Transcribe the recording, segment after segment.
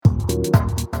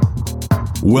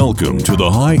Welcome to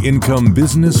the High Income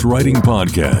Business Writing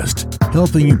Podcast,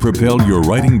 helping you propel your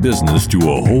writing business to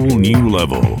a whole new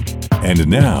level. And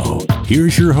now,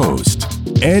 here's your host,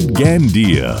 Ed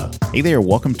Gandia. Hey there,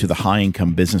 welcome to the High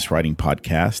Income Business Writing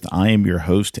Podcast. I am your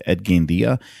host, Ed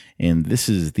Gandia, and this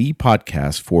is the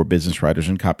podcast for business writers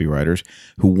and copywriters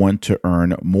who want to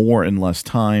earn more in less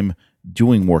time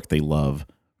doing work they love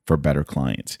for better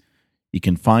clients. You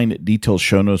can find detailed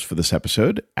show notes for this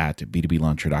episode at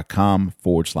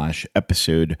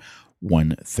b2blauncher.com/episode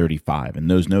 135.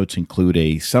 And those notes include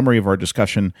a summary of our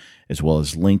discussion as well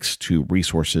as links to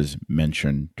resources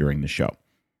mentioned during the show.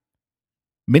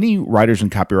 Many writers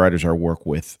and copywriters I work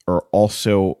with are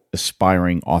also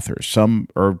aspiring authors. Some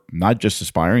are not just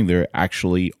aspiring, they're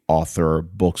actually author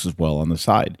books as well on the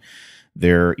side.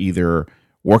 They're either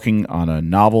working on a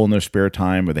novel in their spare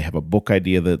time, or they have a book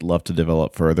idea they'd love to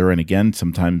develop further. And again,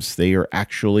 sometimes they are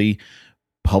actually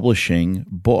publishing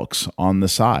books on the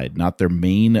side, not their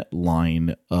main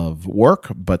line of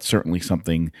work, but certainly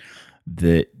something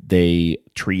that they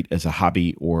treat as a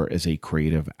hobby or as a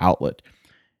creative outlet.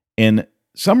 And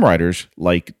some writers,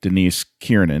 like Denise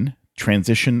Kiernan,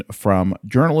 transition from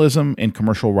journalism and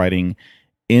commercial writing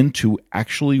into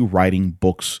actually writing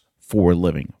books for a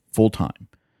living, full-time.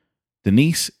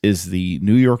 Denise is the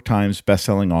New York Times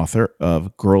bestselling author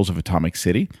of Girls of Atomic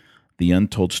City, the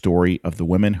untold story of the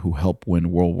women who helped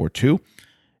win World War II,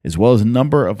 as well as a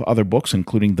number of other books,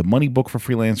 including The Money Book for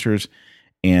Freelancers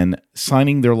and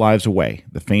Signing Their Lives Away,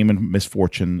 the fame and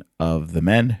misfortune of the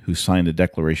men who signed the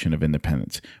Declaration of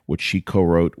Independence, which she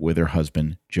co-wrote with her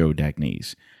husband, Joe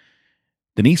Dagnese.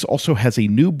 Denise also has a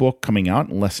new book coming out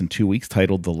in less than 2 weeks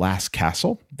titled The Last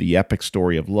Castle, the epic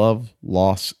story of love,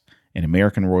 loss, and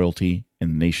American royalty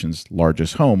in the nation's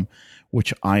largest home,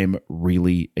 which I am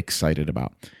really excited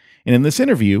about. And in this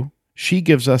interview, she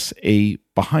gives us a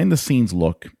behind-the-scenes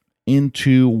look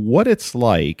into what it's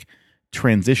like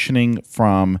transitioning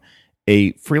from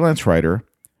a freelance writer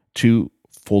to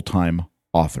full-time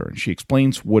author. And she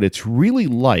explains what it's really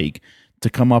like to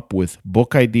come up with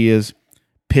book ideas,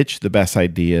 pitch the best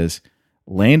ideas,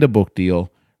 land a book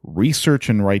deal, research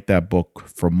and write that book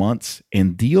for months,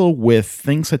 and deal with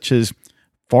things such as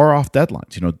far off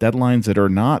deadlines, deadlines that are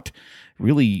not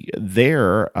really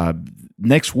there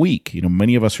next week.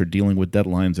 Many of us are dealing with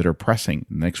deadlines that are pressing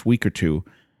next week or two.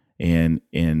 And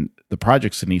in the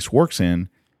projects Denise works in,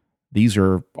 these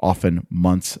are often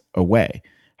months away.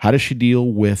 How does she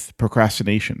deal with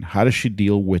procrastination? How does she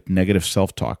deal with negative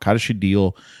self-talk? How does she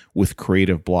deal with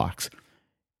creative blocks?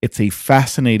 It's a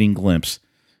fascinating glimpse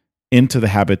into the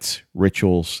habits,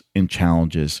 rituals, and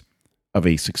challenges of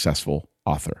a successful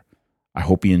author. I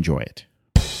hope you enjoy it.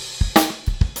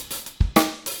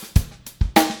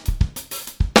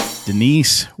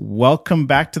 Denise, welcome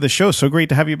back to the show. So great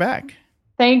to have you back.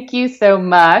 Thank you so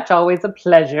much. Always a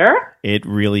pleasure. It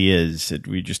really is.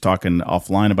 We were just talking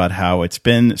offline about how it's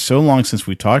been so long since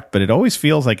we talked, but it always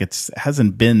feels like it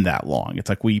hasn't been that long. It's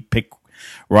like we pick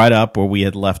right up where we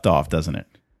had left off, doesn't it?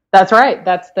 That's right.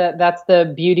 That's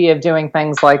the beauty of doing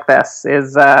things like this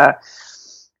is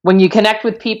when you connect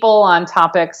with people on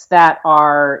topics that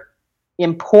are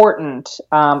important.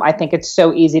 I think it's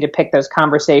so easy to pick those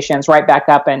conversations right back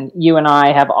up. And you and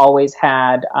I have always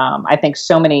had, I think,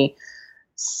 so many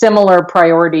similar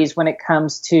priorities when it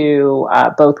comes to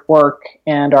both work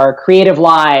and our creative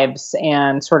lives,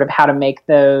 and sort of how to make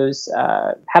those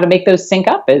sync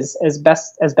up as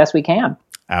best we can.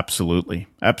 Absolutely.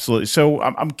 Absolutely. So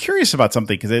I'm curious about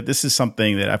something, because this is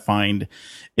something that I find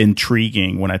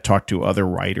intriguing when I talk to other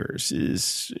writers.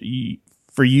 Is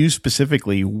for you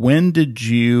specifically, when did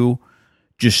you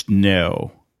just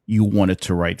know you wanted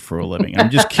to write for a living? I'm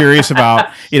just curious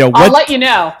about, I'll let you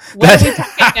know. What are we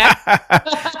talking next?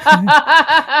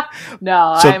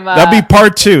 No, so that'd be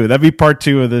part two. That'd be part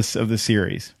two of the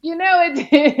series.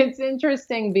 It's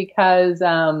interesting because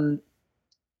I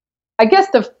guess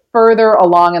the further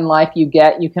along in life you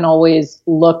get, you can always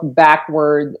look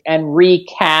backward and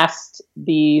recast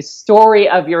the story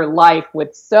of your life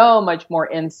with so much more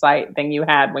insight than you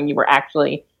had when you were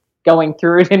actually going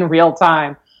through it in real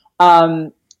time.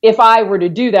 If I were to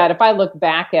do that, if I look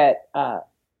back at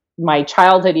my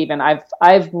childhood, even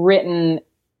I've written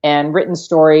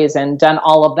stories and done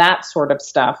all of that sort of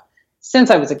stuff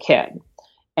since I was a kid.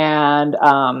 And,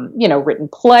 written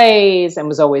plays, and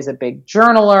was always a big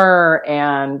journaler.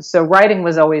 And so writing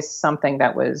was always something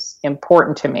that was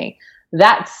important to me.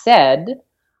 That said,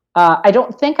 I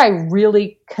don't think I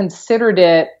really considered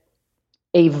it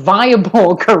a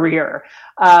viable career.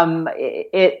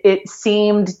 It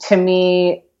seemed to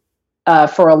me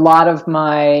for a lot of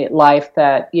my life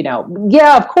that,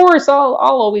 yeah, of course I'll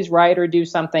always write or do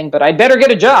something, but I'd better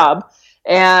get a job.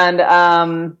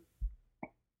 And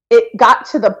it got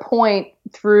to the point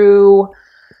through,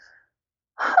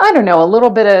 I don't know, a little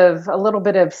bit of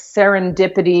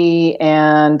serendipity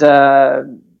and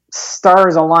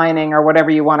stars aligning, or whatever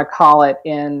you want to call it,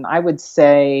 in, I would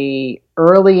say,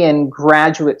 early in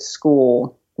graduate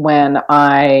school, when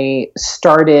I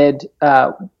started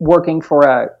working for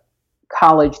a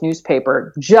college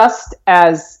newspaper just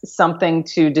as something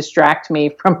to distract me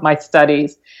from my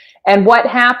studies. And what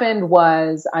happened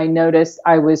was, I noticed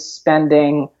I was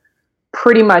spending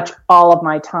pretty much all of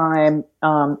my time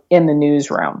in the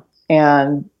newsroom,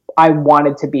 and I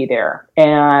wanted to be there.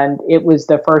 And it was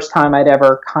the first time I'd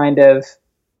ever kind of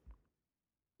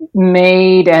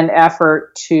made an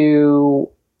effort to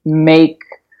make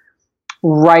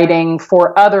writing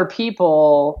for other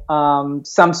people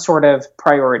some sort of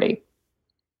priority.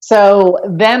 So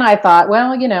then I thought,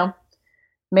 well,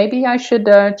 maybe I should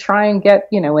try and get,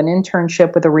 an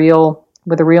internship with a real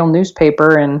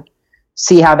newspaper and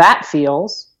see how that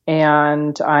feels.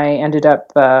 And I ended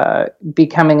up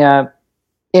becoming a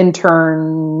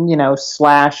intern,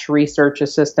 / research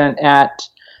assistant at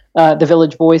the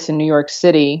Village Voice in New York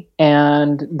City.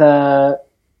 And the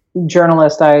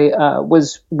journalist I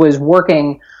was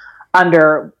working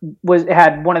under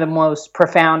had one of the most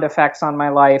profound effects on my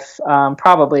life,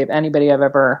 probably of anybody I've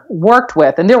ever worked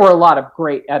with. And there were a lot of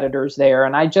great editors there.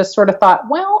 And I just sort of thought,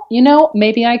 well,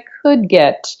 maybe I could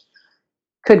get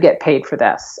paid for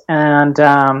this. And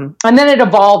then it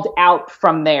evolved out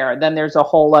from there. Then there's a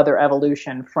whole other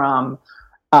evolution from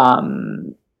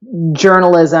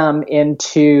journalism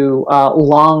into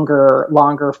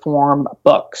longer form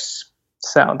books.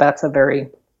 So that's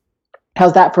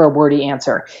how's that for a wordy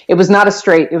answer? It was not a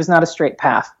straight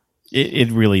path. It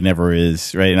really never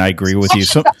is, right? And I agree with you.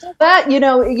 So that,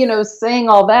 saying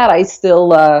all that, I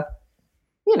still, all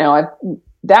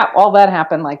that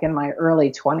happened like in my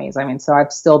early 20s. I mean, so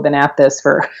I've still been at this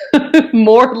for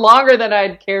longer than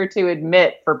I'd care to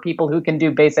admit for people who can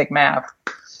do basic math.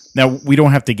 Now, we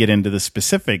don't have to get into the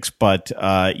specifics, but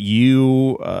a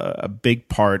big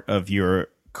part of your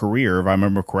career, if I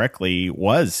remember correctly,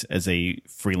 was as a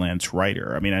freelance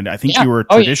writer. I mean, I think you were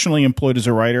traditionally employed as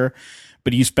a writer,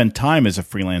 but you spent time as a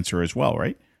freelancer as well,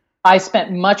 right? I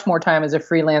spent much more time as a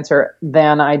freelancer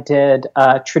than I did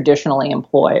traditionally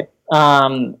employed.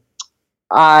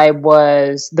 I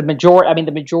was the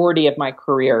majority of my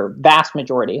career, vast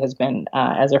majority, has been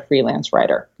as a freelance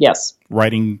writer. Yes.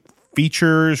 Writing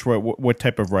features? What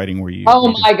type of writing were you?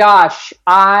 Oh my gosh.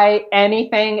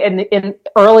 Anything in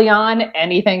early on,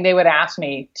 anything they would ask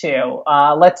me to.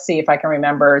 Let's see if I can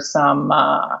remember some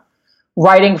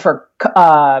writing for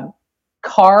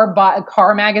car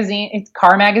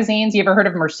magazines. You ever heard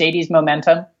of Mercedes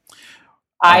Momentum?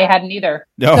 I hadn't either.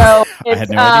 No, so I had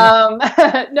no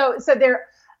idea. No, so there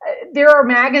are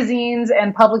magazines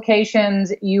and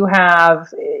publications.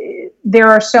 There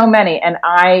are so many, and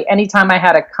anytime I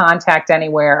had a contact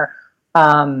anywhere,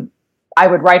 I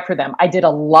would write for them. I did a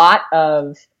lot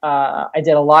of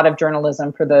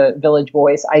journalism for the Village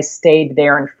Voice. I stayed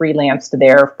there and freelanced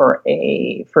there for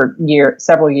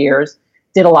several years.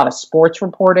 Did a lot of sports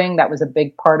reporting. That was a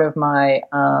big part of my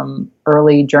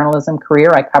early journalism career.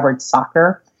 I covered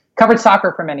soccer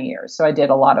for many years. So I did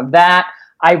a lot of that.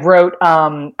 I wrote,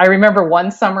 I remember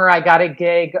one summer I got a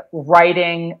gig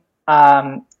writing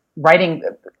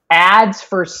ads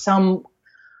for it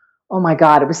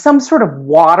was some sort of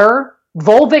water,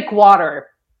 Volvic water.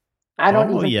 I don't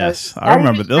even know. I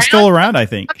remember. They're still around, I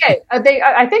think. Okay.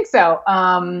 I think so.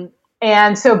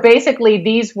 And so basically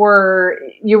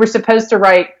you were supposed to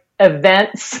write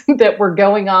events that were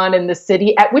going on in the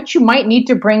city at which you might need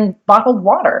to bring bottled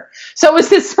water. So it was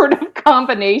this sort of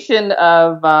combination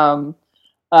of,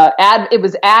 it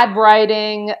was ad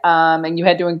writing, and you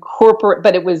had to incorporate,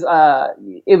 but it was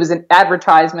an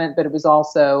advertisement, but it was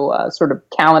also sort of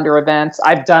calendar events.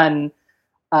 I've done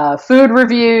food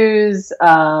reviews.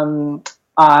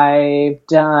 I've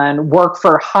done work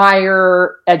for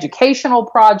hire, educational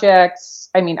projects.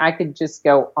 I mean, I could just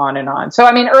go on and on. So,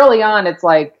 I mean, early on, it's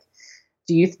like,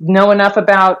 do you know enough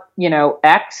about,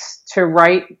 X to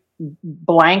write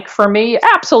blank for me?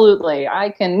 Absolutely. I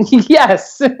can.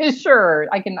 Yes, sure.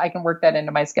 I can work that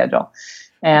into my schedule.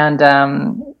 And,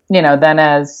 then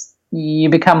as you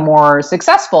become more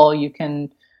successful, you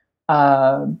can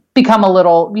become a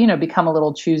little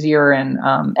choosier,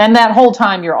 and that whole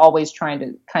time you're always trying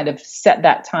to kind of set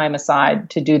that time aside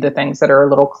to do the things that are a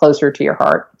little closer to your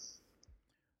heart.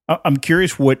 I'm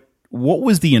curious, what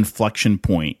was the inflection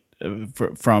point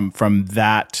from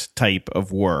that type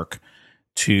of work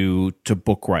to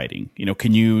book writing?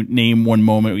 Can you name one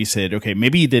moment where you said, okay,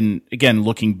 maybe you didn't, again,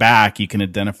 looking back, you can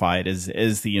identify it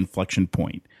as the inflection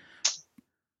point?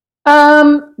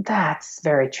 That's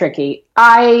very tricky.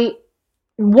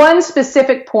 One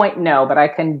specific point, no, but I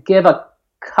can give a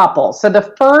couple. So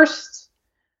the first,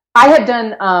 I had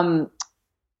done,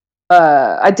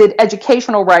 I did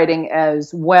educational writing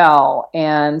as well.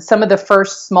 And some of the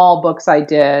first small books I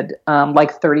did,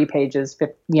 like 30 pages,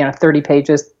 30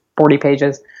 pages, 40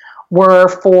 pages, were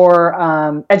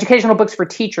for educational books for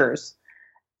teachers,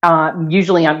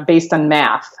 usually based on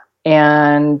math.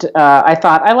 And I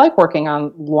thought, I like working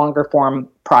on longer form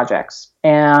projects.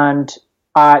 And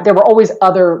there were always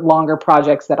other longer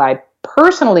projects that I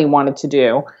personally wanted to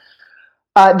do.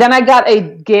 Then I got a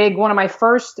gig. One of my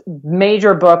first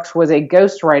major books was a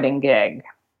ghostwriting gig.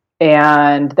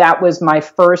 And that was my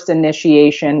first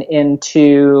initiation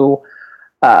into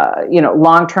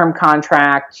long-term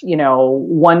contract,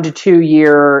 1 to 2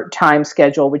 year time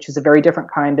schedule, which is a very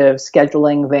different kind of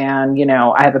scheduling than,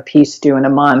 I have a piece due in a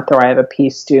month, or I have a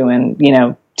piece due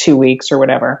in, 2 weeks or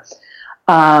whatever.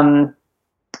 And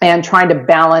trying to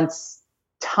balance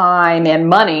time and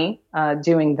money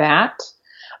doing that.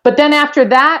 But then after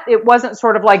that, it wasn't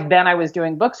sort of like then I was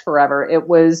doing books forever. It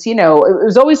was, it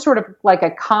was always sort of like a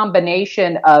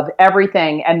combination of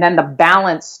everything. And then the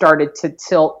balance started to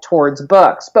tilt towards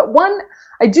books. But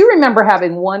I do remember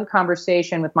having one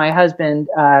conversation with my husband,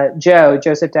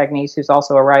 Joseph Dagnes, who's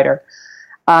also a writer,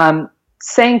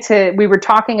 we were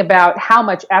talking about how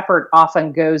much effort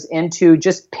often goes into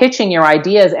just pitching your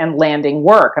ideas and landing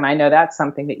work. And I know that's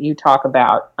something that you talk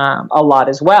about a lot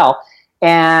as well.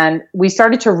 And we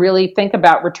started to really think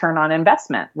about return on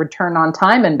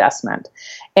time investment.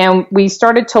 And we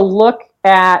started to look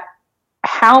at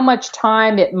how much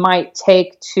time it might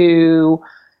take to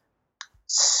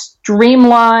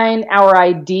streamline our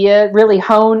idea, really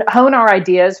hone our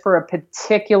ideas for a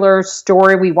particular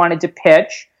story we wanted to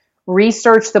pitch,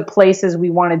 research the places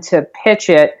we wanted to pitch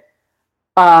it,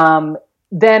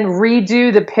 then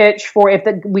redo the pitch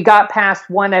we got past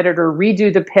one editor,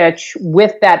 redo the pitch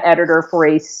with that editor for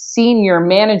a senior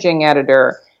managing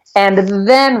editor, and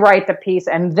then write the piece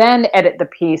and then edit the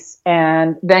piece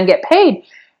and then get paid.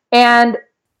 And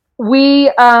we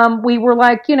were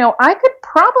like, I could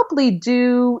probably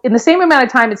do, in the same amount of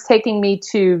time it's taking me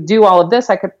to do all of this,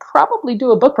 I could probably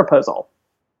do a book proposal.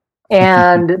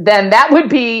 And then that would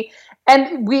be,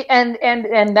 and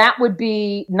that would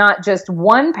be not just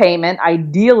one payment.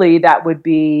 Ideally, that would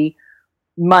be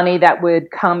money that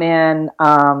would come in,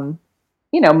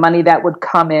 money that would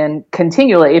come in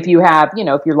continually if you have,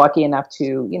 if you're lucky enough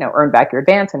to, earn back your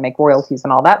advance and make royalties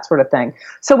and all that sort of thing.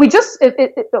 So we just,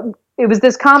 it was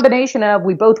this combination of,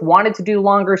 we both wanted to do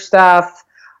longer stuff.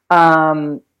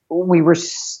 We were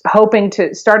starting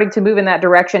to move in that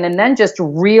direction, and then just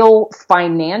real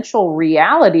financial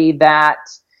reality that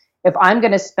if I'm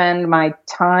going to spend my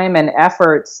time and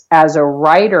efforts as a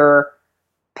writer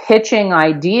pitching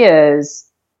ideas,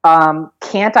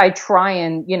 can't I try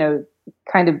and,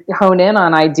 kind of hone in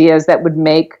on ideas that would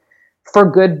make for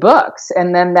good books?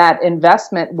 And then that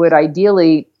investment would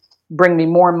ideally bring me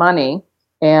more money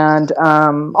and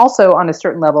also on a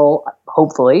certain level,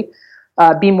 hopefully,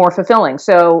 be more fulfilling.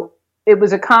 So it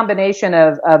was a combination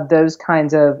of those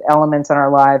kinds of elements in our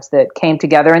lives that came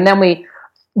together. And then we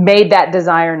made that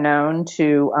desire known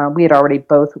to, we had already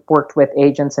both worked with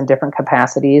agents in different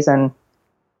capacities, and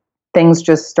things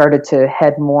just started to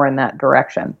head more in that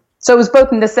direction. So it was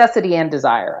both necessity and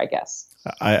desire, I guess.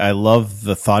 I love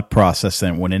the thought process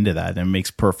that went into that, and it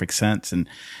makes perfect sense. And,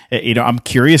 I'm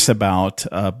curious about,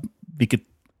 you could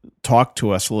talk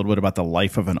to us a little bit about the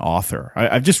life of an author.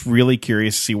 I'm just really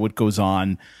curious to see what goes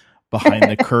on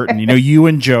behind the curtain. You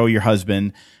and Joe, your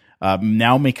husband,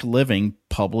 now make a living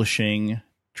publishing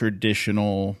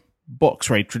traditional books,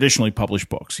 right? Traditionally published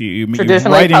books.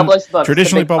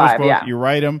 Traditionally published books. Yeah. You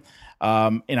write them.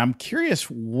 And I'm curious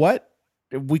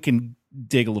we can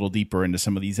dig a little deeper into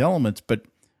some of these elements, but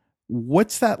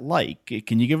what's that like?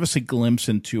 Can you give us a glimpse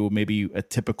into maybe a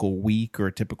typical week or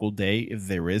a typical day, if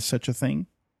there is such a thing?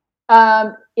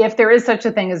 If there is such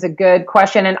a thing is a good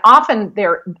question. And often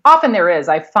there is.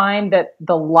 I find that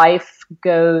the life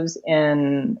goes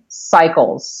in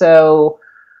cycles. So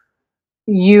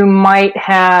you might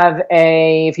have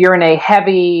if you're in a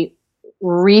heavy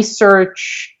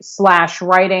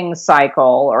research/writing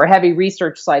cycle or a heavy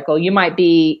research cycle, you might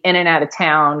be in and out of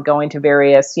town going to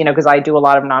various, because I do a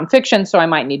lot of nonfiction, so I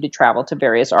might need to travel to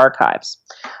various archives.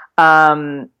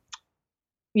 Home,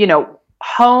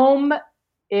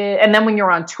 and then when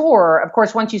you're on tour, of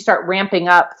course, once you start ramping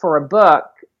up for a book,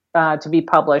 to be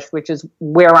published, which is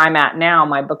where I'm at now.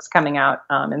 My book's coming out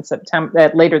in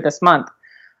September, later this month,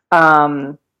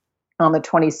 on the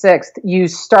 26th. You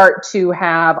start to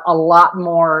have a lot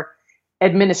more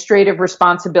administrative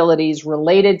responsibilities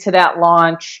related to that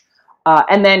launch.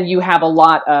 And then you have a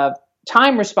lot of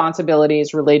time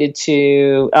responsibilities related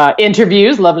to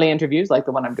interviews, lovely interviews like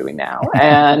the one I'm doing now,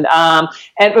 and a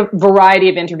variety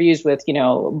of interviews with,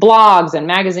 blogs and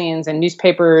magazines and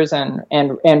newspapers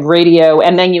and radio.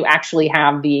 And then you actually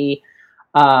have the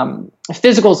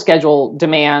physical schedule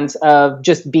demands of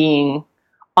just being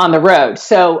on the road.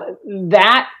 So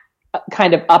that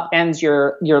kind of upends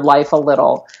your life a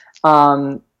little.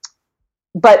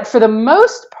 But for the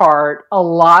most part, a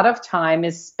lot of time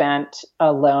is spent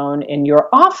alone in your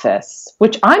office,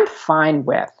 which I'm fine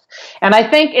with. And I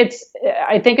think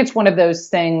it's one of those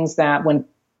things that when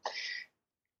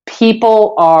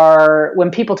people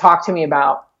talk to me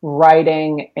about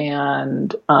writing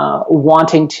and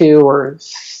wanting to, or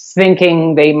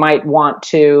thinking they might want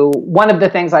to, one of the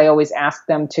things I always ask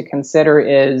them to consider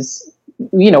is,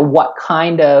 what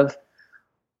kind of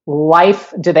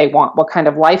life do they want? What kind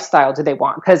of lifestyle do they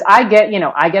want? Because I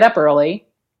get up early,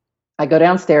 I go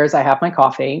downstairs, I have my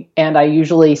coffee, and I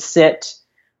usually sit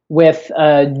with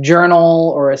a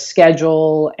journal or a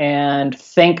schedule and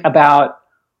think about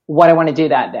what I want to do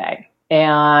that day.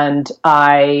 And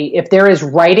if there is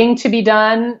writing to be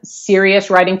done, serious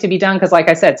writing to be done, because like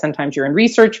I said, sometimes you're in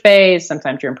research phase,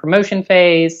 sometimes you're in promotion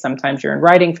phase, sometimes you're in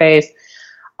writing phase.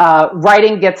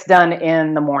 Writing gets done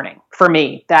in the morning for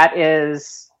me. I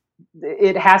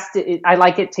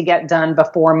like it to get done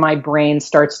before my brain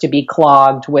starts to be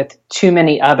clogged with too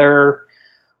many other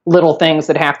little things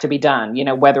that have to be done,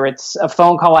 whether it's a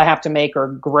phone call I have to make or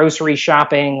grocery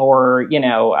shopping, or,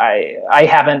 I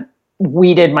haven't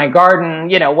weeded my garden,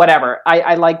 whatever.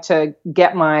 I like to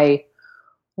get my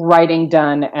writing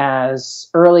done as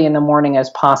early in the morning as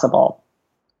possible.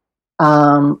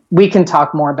 We can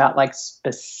talk more about like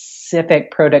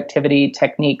specific productivity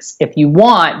techniques if you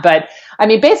want, but I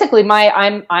mean, basically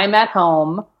I'm at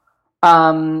home.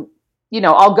 I'll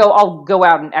go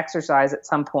out and exercise at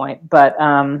some point, but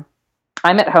I'm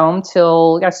at home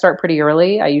till I start pretty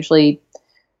early. I usually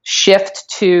shift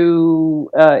to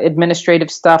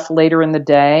administrative stuff later in the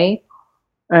day,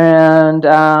 and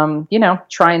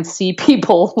try and see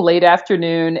people late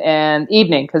afternoon and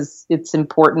evening, because it's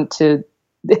important to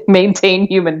maintain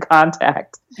human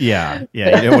contact. Yeah, you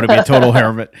don't want to be a total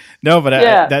hermit. No, but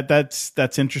yeah.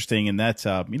 That's interesting, and that's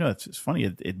it's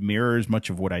funny. It mirrors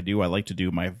much of what I do. I like to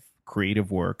do my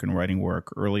creative work and writing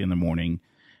work early in the morning.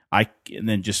 And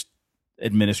then just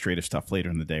administrative stuff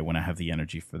later in the day when I have the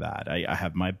energy for that. I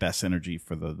have my best energy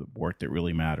for the work that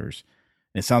really matters.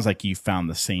 It sounds like you found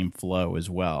the same flow as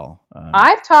well.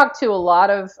 I've talked to a lot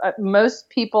of most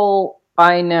people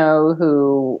I know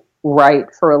who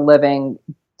write for a living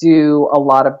do a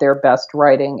lot of their best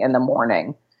writing in the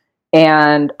morning.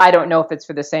 And I don't know if it's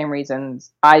for the same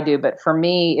reasons I do, but for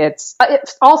me, it's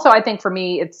also, I think for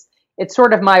me, it's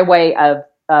sort of my way of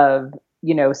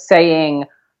saying,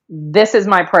 this is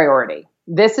my priority.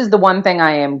 This is the one thing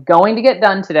I am going to get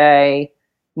done today,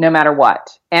 no matter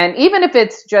what. And even if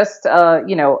it's just,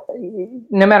 no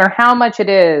matter how much it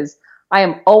is, I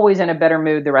am always in a better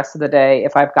mood the rest of the day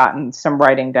if I've gotten some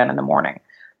writing done in the morning.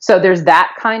 So there's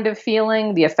that kind of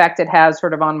feeling, the effect it has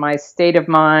sort of on my state of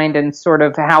mind and sort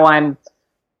of how I'm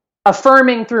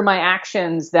affirming through my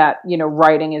actions that,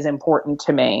 writing is important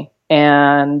to me.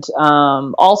 And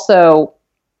also,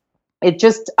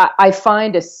 I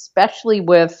find, especially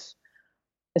with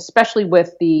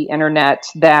the internet,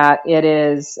 that it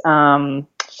is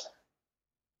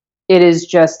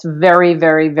just very,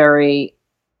 very, very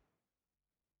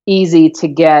easy to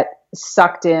get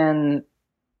sucked in,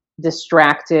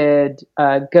 distracted,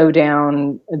 go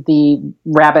down the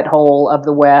rabbit hole of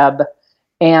the web,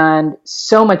 and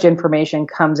so much information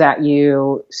comes at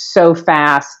you so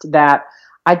fast that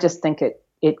I just think it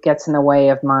gets in the way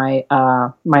of my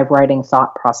writing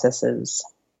thought processes.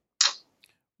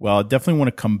 Well, I definitely want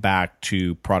to come back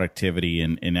to productivity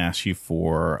and ask you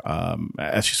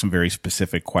some very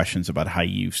specific questions about how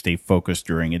you stay focused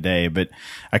during a day. But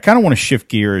I kind of want to shift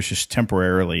gears just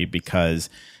temporarily, because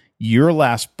your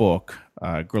last book,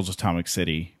 Girls of Atomic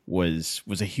City, was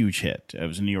a huge hit. It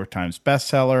was a New York Times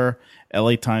bestseller,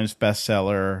 LA Times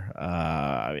bestseller.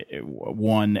 It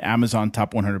won Amazon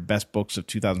Top 100 Best Books of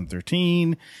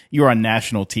 2013. You're on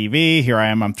national TV. Here I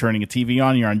am. I'm turning a TV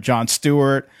on. You're on Jon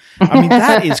Stewart. I mean,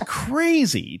 that is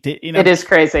crazy. It is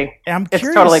crazy.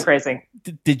 It's totally crazy.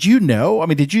 Did you know? I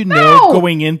mean, did you know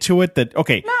going into it that,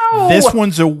 okay, this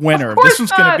one's a winner. This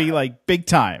one's going to be like big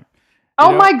time?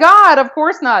 Oh my God, of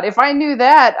course not. If I knew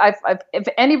that, if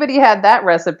anybody had that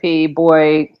recipe,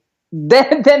 boy,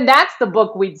 then that's the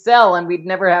book we'd sell, and we'd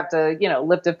never have to,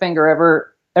 lift a finger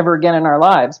ever again in our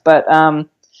lives. But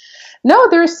no,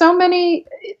 there's so many.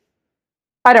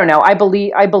 I don't know. I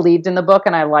believed in the book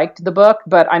and I liked the book,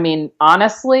 but I mean,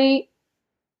 honestly,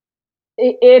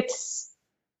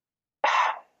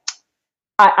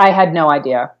 I had no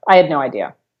idea.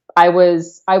 I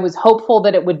was hopeful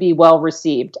that it would be well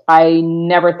received. I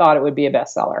never thought it would be a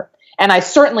bestseller, and I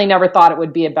certainly never thought it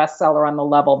would be a bestseller on the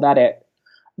level that it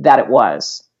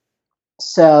was.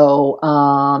 So,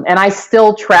 and I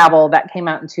still travel. That came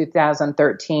out in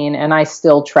 2013, and I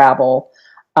still travel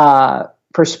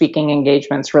for speaking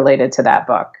engagements related to that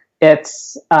book.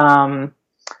 It's, I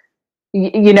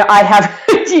have,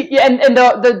 and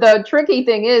the tricky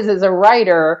thing is, as a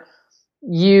writer,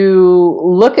 you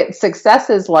look at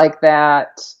successes like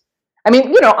that. I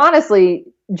mean, honestly,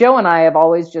 Joe and I have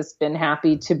always just been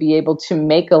happy to be able to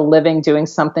make a living doing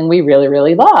something we really,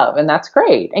 really love. And that's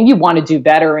great. And you want to do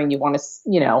better, and you want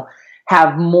to,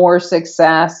 have more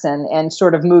success and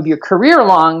sort of move your career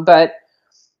along. But,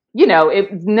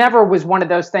 it never was one of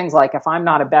those things like, if I'm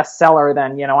not a bestseller,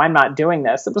 then, I'm not doing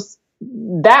this.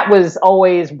 That was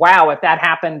always, wow, if that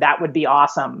happened, that would be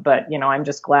awesome. But, I'm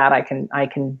just glad I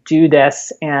can do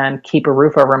this and keep a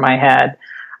roof over my head.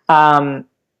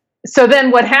 So then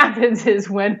what happens is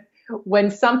when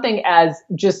something as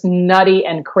just nutty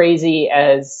and crazy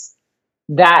as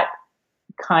that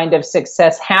kind of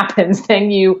success happens,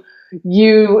 then you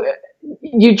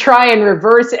try and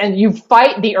reverse, and you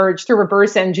fight the urge to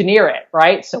reverse engineer it,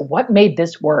 right? So what made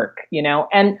this work,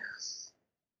 And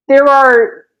there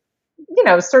are,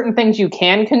 certain things you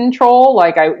can control,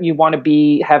 like you want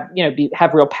to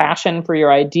have real passion for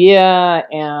your idea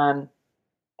and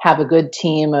have a good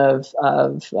team of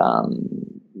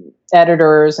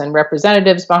editors and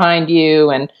representatives behind you,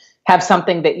 and have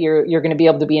something that you're going to be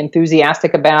able to be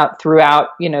enthusiastic about throughout,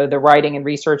 the writing and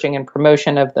researching and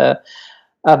promotion of the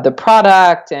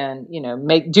product, and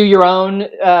do your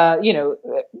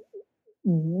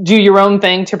own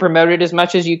thing to promote it as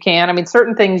much as you can. I mean,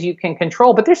 certain things you can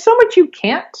control, but there's so much you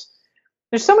can't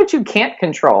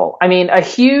control. I mean,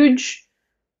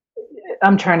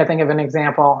 I'm trying to think of an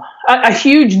example. A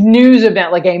huge news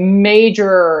event, like a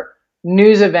major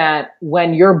news event,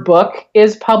 when your book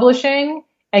is publishing,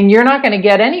 and you're not going to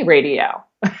get any radio,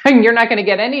 and you're not going to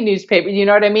get any newspaper. You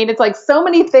know what I mean? It's like so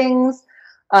many things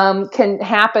can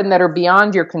happen that are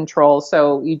beyond your control.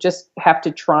 So you just have to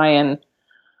try and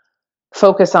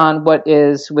focus on what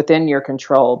is within your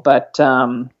control. But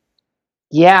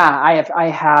yeah, I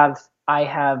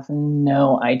have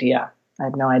no idea. I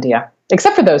have no idea.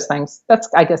 Except for those things.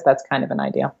 I guess that's kind of an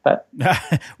idea, but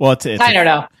well, I don't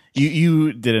know.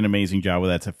 You did an amazing job with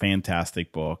that. It's a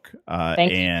fantastic book.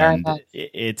 Thank you very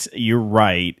much. You're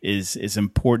right. Is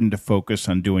important to focus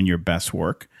on doing your best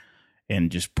work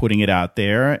and just putting it out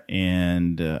there,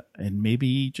 and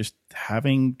maybe just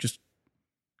kind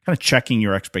of checking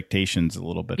your expectations a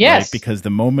little bit, yes. Right? Because the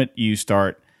moment you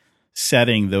start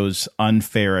setting those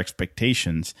unfair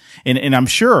expectations, and I'm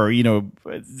sure,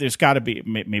 there's got to be,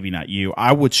 maybe not you,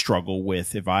 I would struggle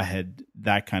with if I had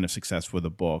that kind of success with a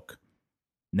book.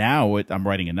 Now I'm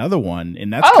writing another one,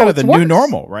 and that's kind of the new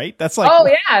normal, right? That's like, oh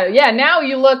yeah. Now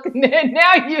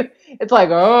it's like,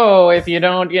 oh, if you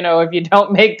don't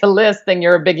make the list, then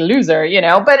you're a big loser,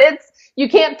 But you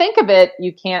can't think of it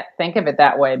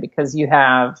that way, because you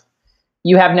have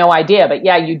no idea. But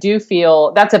yeah, you do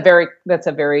feel that's a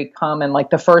very common,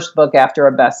 like the first book after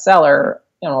a bestseller.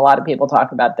 A lot of people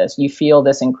talk about this. You feel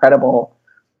this incredible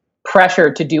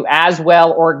pressure to do as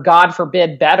well, or God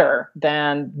forbid, better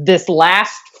than this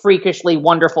last freakishly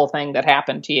wonderful thing that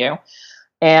happened to you.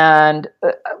 And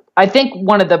I think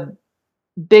one of the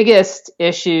biggest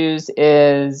issues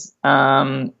is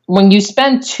when you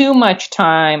spend too much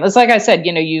time. It's like I said,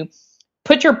 you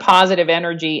put your positive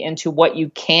energy into what you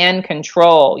can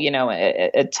control,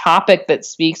 a topic that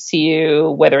speaks to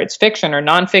you, whether it's fiction or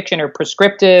nonfiction or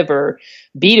prescriptive or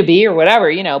B2B or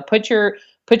whatever,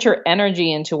 put your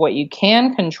energy into what you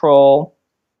can control.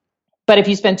 But if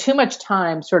you spend too much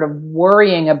time sort of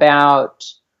worrying about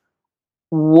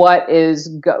what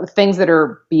is things that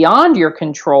are beyond your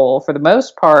control, for the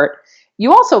most part,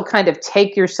 you also kind of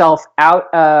take yourself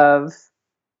out of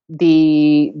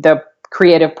the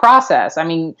creative process. I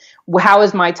mean, how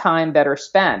is my time better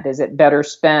spent? Is it better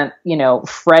spent,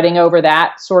 fretting over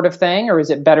that sort of thing? Or is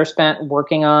it better spent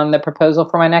working on the proposal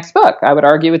for my next book? I would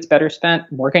argue it's better spent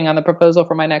working on the proposal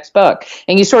for my next book.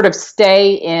 And you sort of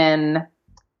stay in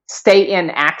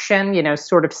action,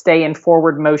 sort of stay in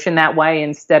forward motion that way,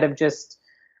 instead of just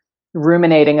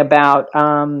ruminating about,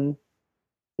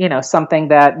 something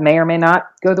that may or may not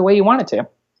go the way you want it to.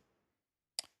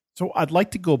 So I'd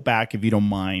like to go back, if you don't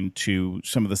mind, to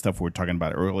some of the stuff we were talking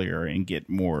about earlier and get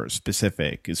more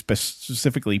specific,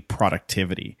 specifically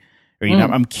productivity.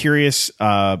 I'm curious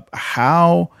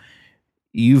how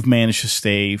you've managed to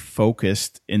stay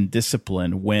focused and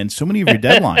disciplined when so many of your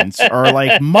deadlines are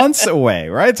like months away,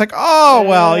 right? It's like, oh,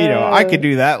 well, I could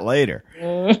do that later.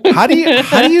 How do you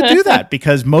do that?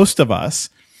 Because most of us,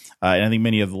 and I think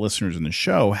many of the listeners in the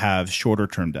show, have shorter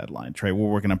term deadlines, right? We're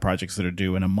working on projects that are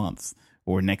due in a month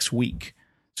or next week.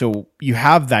 So you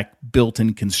have that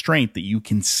built-in constraint that you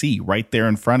can see right there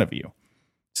in front of you.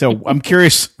 So I'm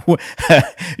curious,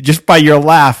 just by your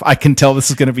laugh, I can tell this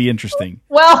is going to be interesting.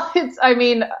 Well,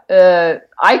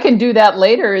 I can do that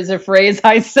later is a phrase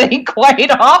I say quite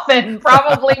often,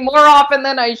 probably more often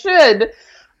than I should.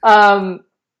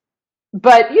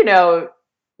 But,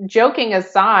 joking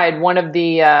aside, one of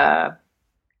the,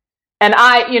 and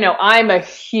I am a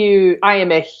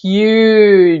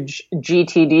huge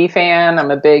GTD fan.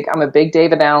 I'm a big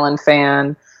David Allen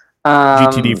fan.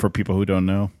 GTD, for people who don't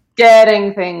know.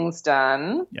 Getting Things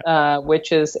Done,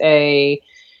 which is the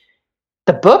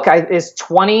book is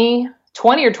 20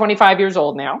 or 25 years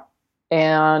old now.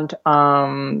 And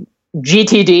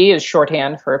GTD is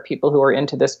shorthand for people who are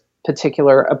into this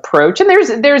particular approach. And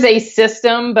there's a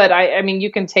system, but I mean,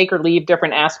 you can take or leave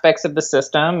different aspects of the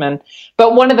system.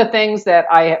 But one of the things that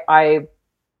I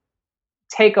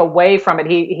take away from it,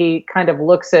 he kind of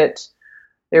looks at,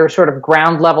 there are sort of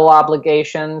ground level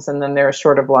obligations, and then there's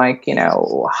sort of like,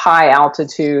 high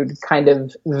altitude kind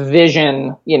of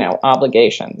vision,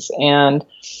 obligations. And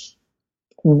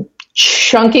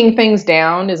chunking things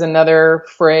down is another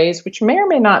phrase, which may or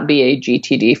may not be a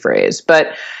GTD phrase.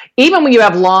 But even when you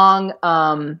have long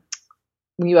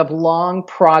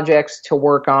projects to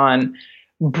work on,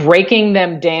 breaking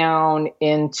them down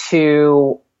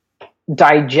into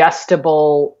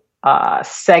digestible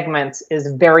segments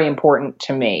is very important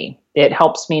to me. It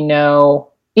helps me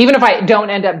know, even if I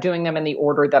don't end up doing them in the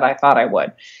order that I thought I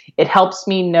would, it helps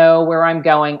me know where I'm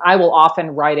going. I will often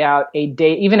write out a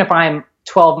date, even if I'm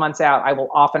 12 months out, I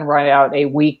will often write out a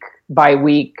week by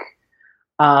week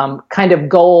kind of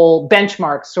goal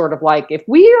benchmark, sort of like, if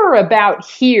we are about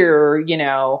here,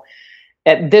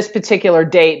 at this particular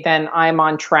date, then I'm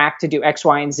on track to do X,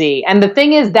 Y, and Z. And the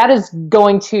thing is, that is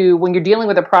going to, when you're dealing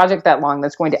with a project that long,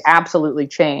 that's going to absolutely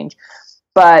change.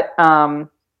 But having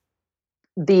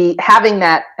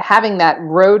that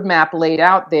roadmap laid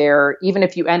out there, even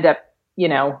if you end up,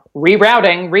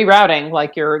 rerouting,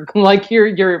 like your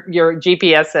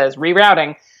GPS says,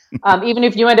 rerouting. Even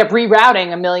if you end up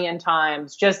rerouting a million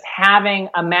times, just having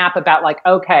a map about like,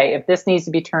 okay, if this needs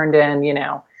to be turned in,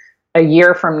 a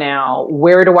year from now,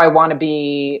 where do I want to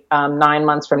be 9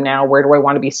 months from now? Where do I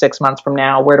want to be 6 months from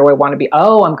now? Where do I want to be?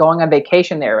 Oh, I'm going on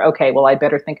vacation there. Okay, well, I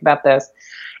better think about this.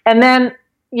 And then,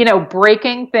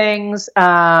 breaking things.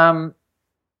 One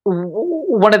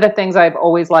of the things I've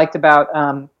always liked about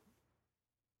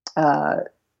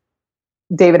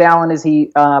David Allen is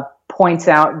he points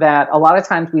out that a lot of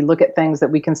times we look at things that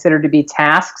we consider to be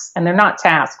tasks, and they're not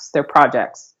tasks, they're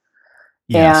projects.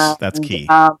 Yes, that's key.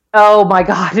 Oh my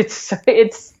God, it's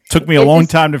took me a long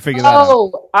time to figure that out.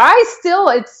 Oh,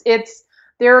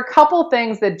 there are a couple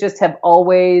things that just have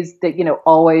always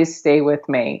stay with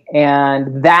me,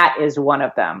 and that is one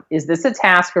of them. Is this a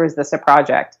task or is this a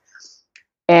project?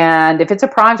 And if it's a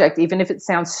project, even if it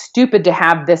sounds stupid to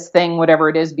have this thing, whatever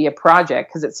it is, be a project,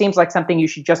 because it seems like something you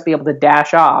should just be able to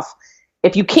dash off.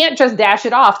 If you can't just dash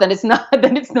it off, then it's not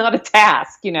a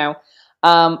task,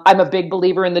 I'm a big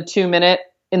believer in the 2 minute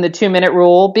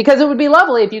rule, because it would be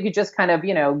lovely if you could just kind of,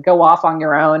 go off on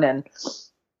your own. And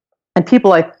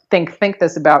people, I think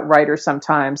this about writers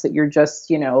sometimes, that you're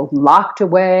just, locked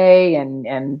away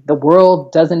and the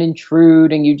world doesn't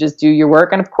intrude and you just do your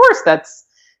work. And of course that's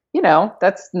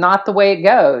not the way it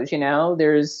goes.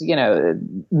 There's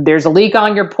a leak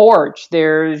on your porch.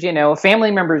 There's, family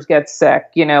members get sick,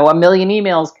 a million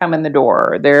emails come in the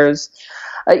door. There's,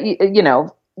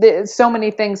 so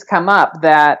many things come up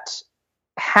that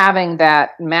having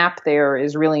that map there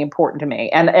is really important to me,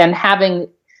 and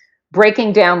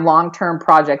breaking down long-term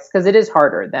projects, because it is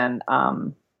harder than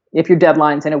if your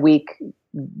deadline's in a week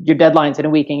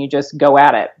and you just go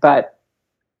at it. But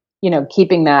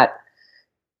keeping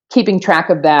track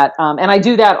of that, and I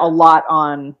do that a lot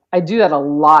on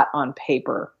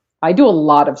paper. I do a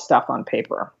lot of stuff on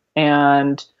paper,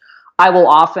 and I will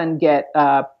often get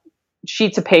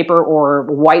sheets of paper or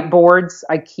whiteboards.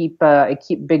 I keep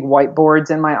big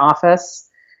whiteboards in my office,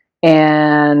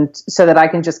 and so that I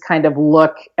can just kind of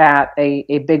look at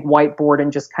a big whiteboard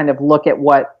and just kind of look at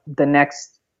what the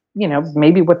next,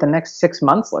 maybe what the next 6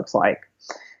 months looks like,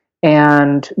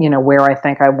 and where I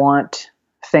think I want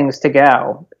things to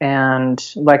go. And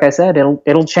like I said,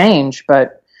 it'll change,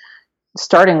 but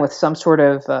starting with some sort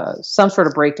of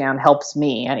breakdown helps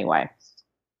me anyway.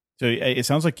 So it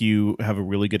sounds like you have a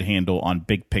really good handle on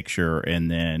big picture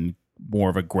and then more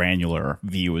of a granular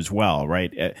view as well,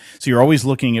 right? So you're always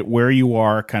looking at where you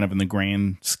are kind of in the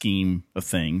grand scheme of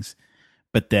things.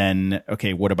 But then,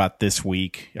 okay, what about this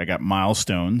week? I got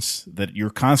milestones that you're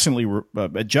constantly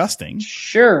adjusting.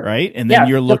 Sure. Right? And then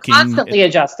you're looking... Constantly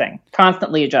adjusting.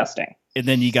 And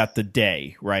then you got the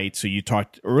day, right? So you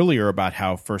talked earlier about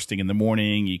how first thing in the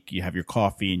morning, you have your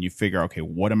coffee and you figure, okay,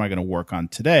 what am I going to work on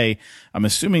today? I'm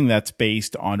assuming that's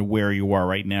based on where you are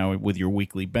right now with your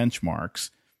weekly benchmarks.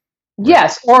 Right?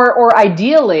 Yes, or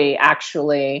ideally,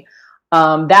 actually,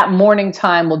 that morning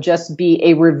time will just be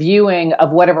a reviewing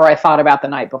of whatever I thought about the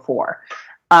night before.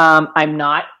 I'm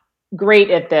not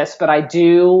great at this, but I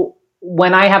do.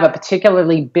 When I have a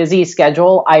particularly busy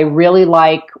schedule, I really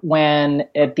like when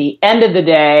at the end of the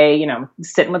day,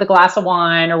 sitting with a glass of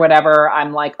wine or whatever,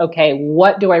 I'm like, okay,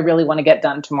 what do I really want to get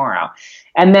done tomorrow?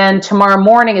 And then tomorrow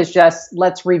morning is just,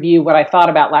 let's review what I thought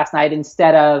about last night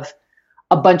instead of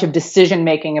a bunch of decision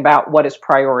making about what is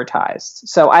prioritized.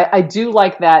 So I do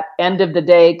like that end of the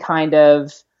day kind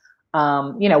of,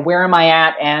 where am I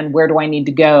at and where do I need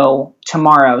to go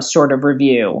tomorrow sort of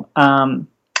review.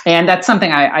 And that's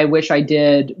something I wish I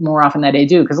did more often than I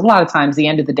do, because a lot of times the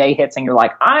end of the day hits and you're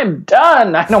like, I'm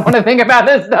done. I don't want to think about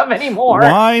this stuff anymore.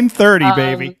 Wine 30,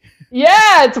 baby.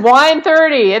 Yeah, it's wine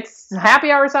 30. It's happy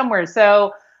hour somewhere.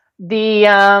 So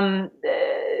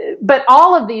but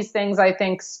all of these things I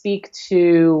think speak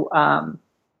to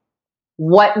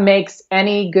what makes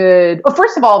any good. Well,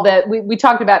 first of all, that we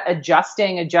talked about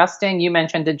adjusting. You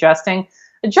mentioned adjusting.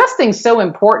 Adjusting's so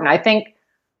important. I think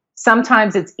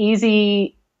sometimes it's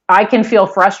easy. I can feel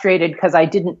frustrated because I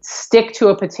didn't stick to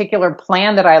a particular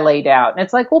plan that I laid out. And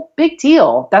it's like, well, big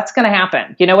deal. That's going to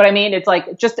happen. You know what I mean? It's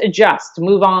like, just adjust,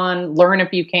 move on, learn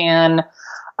if you can,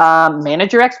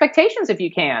 manage your expectations if you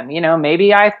can.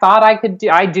 Maybe I thought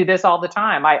I do this all the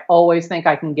time. I always think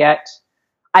I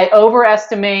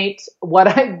overestimate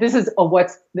this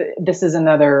is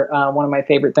another, one of my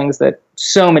favorite things that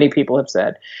so many people have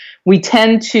said. We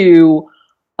tend to,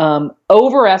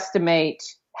 overestimate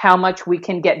how much we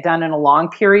can get done in a long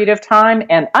period of time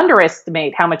and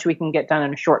underestimate how much we can get done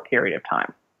in a short period of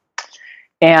time.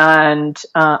 And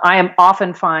I am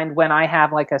often find when I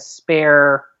have like a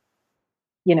spare,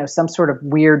 some sort of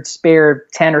weird spare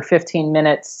 10 or 15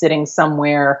 minutes sitting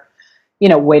somewhere,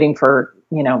 waiting for,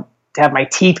 to have my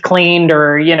teeth cleaned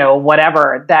or,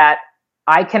 whatever, that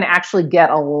I can actually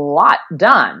get a lot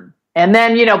done. And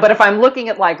then, but if I'm looking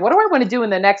at like, what do I want to do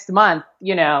in the next month,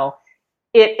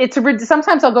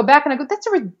 sometimes I'll go back and I go, that's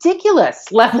a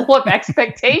ridiculous level of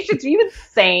expectations. Are you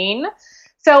insane?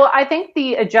 So I think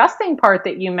the adjusting part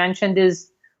that you mentioned is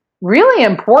really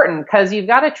important, because you've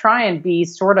got to try and be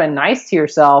sort of nice to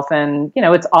yourself. And,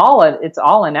 it's all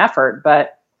an effort,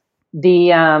 but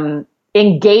the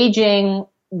engaging,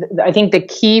 I think the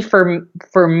key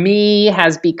for me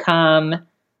has become,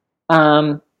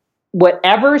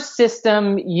 whatever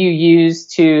system you use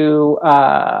to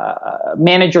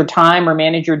manage your time or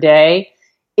manage your day,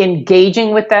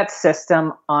 engaging with that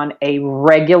system on a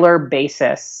regular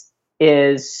basis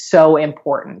is so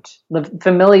important. The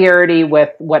familiarity with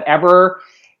whatever,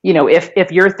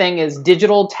 if your thing is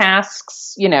digital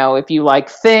tasks, if you like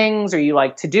things, or you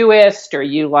like Todoist, or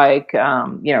you like,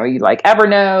 you like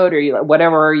Evernote, or you like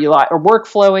whatever you like, or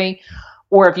workflowing,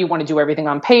 or if you want to do everything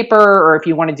on paper, or if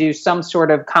you want to do some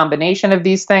sort of combination of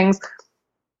these things,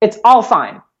 it's all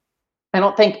fine. I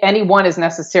don't think any one is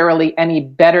necessarily any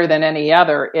better than any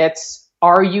other. It's,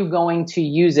 are you going to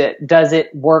use it? Does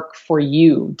it work for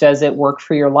you? Does it work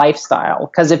for your lifestyle?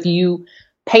 Because if you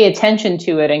pay attention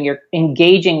to it and you're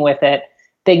engaging with it,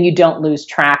 then you don't lose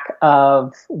track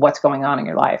of what's going on in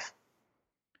your life.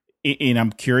 And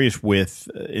I'm curious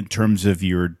in terms of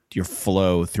your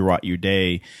flow throughout your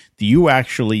day, do you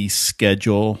actually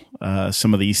schedule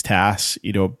some of these tasks,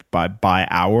 by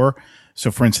hour? So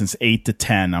for instance, 8 to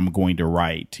 10, I'm going to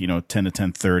write, 10 to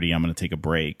 10:30, I'm going to take a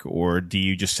break. Or do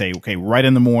you just say, okay, write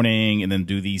in the morning and then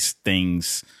do these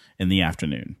things in the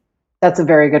afternoon? That's a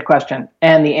very good question.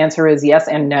 And the answer is yes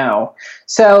and no.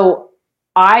 So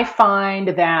I find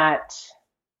that,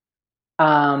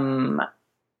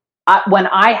 when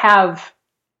I have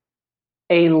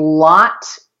a lot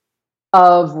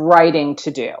of writing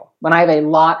to do,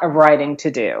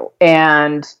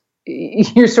 and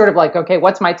you're sort of like, okay,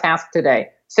 what's my task today?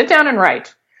 Sit down and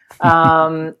write.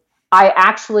 I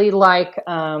actually like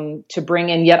to bring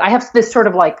in I have this sort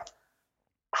of like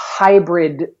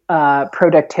hybrid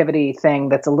productivity thing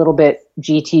that's a little bit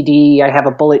GTD. I have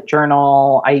a bullet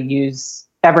journal. I use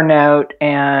Evernote,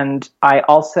 and I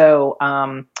also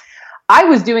I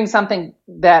was doing something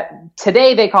that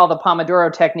today they call the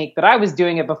Pomodoro technique, but I was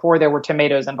doing it before there were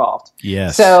tomatoes involved.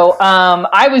 Yes. So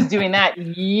I was doing that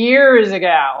years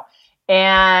ago,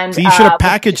 and so you should have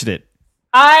packaged it.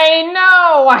 I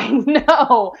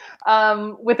know.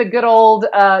 With a good old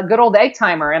egg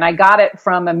timer, and I got it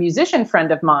from a musician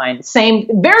friend of mine.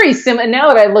 Very similar.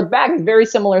 Now that I look back, it's a very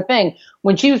similar thing.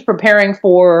 When she was preparing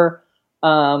for,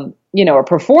 a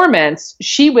performance,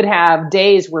 she would have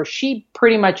days where she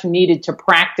pretty much needed to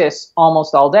practice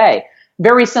almost all day.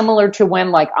 Very similar to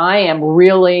when, like, I am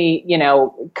really,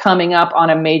 coming up on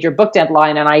a major book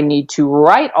deadline and I need to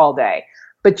write all day.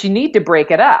 But you need to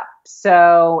break it up.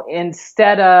 So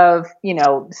instead of,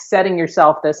 setting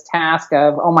yourself this task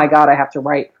of, oh my God, I have to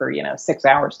write for, 6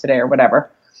 hours today or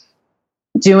whatever,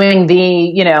 doing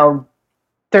the,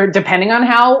 depending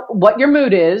on what your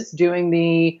mood is, doing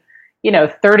the,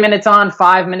 30 minutes on,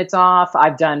 5 minutes off.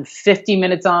 I've done 50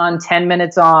 minutes on, 10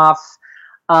 minutes off,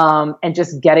 and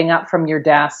just getting up from your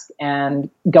desk and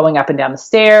going up and down the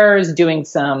stairs, doing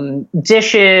some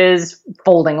dishes,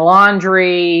 folding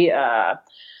laundry,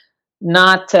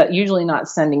 usually not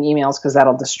sending emails because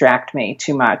that'll distract me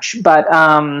too much. But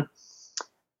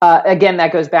again,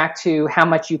 that goes back to how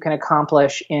much you can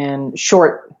accomplish in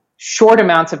short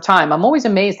amounts of time. I'm always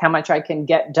amazed how much I can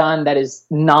get done that is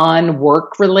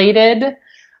non-work related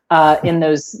in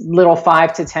those little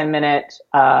 5 to 10 minute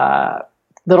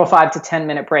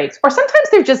breaks. Or sometimes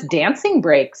they're just dancing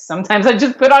breaks. Sometimes I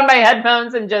just put on my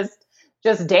headphones and just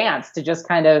dance to just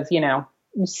kind of, you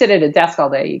sit at a desk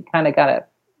all day. You kind of got to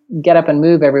get up and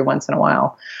move every once in a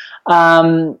while.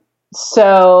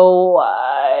 So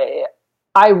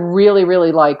I really,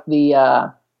 really like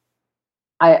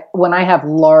when I have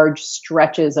large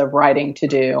stretches of writing to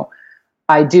do,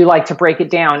 I do like to break it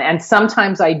down. And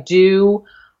sometimes I do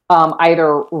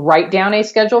either write down a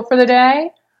schedule for the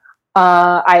day.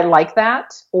 I like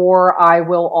that. Or I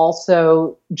will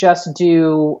also just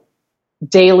do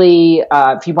daily,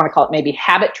 if you want to call it maybe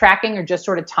habit tracking or just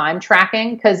sort of time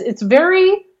tracking, because it's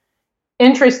very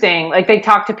interesting. Like, they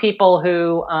talk to people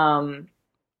who want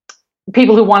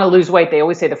to lose weight. They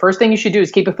always say the first thing you should do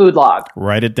is keep a food log.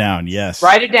 Write it down. Yes.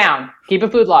 Write it down. Keep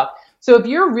a food log. So if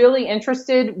you're really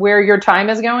interested where your time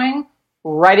is going,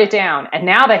 write it down. And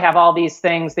now they have all these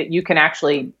things that you can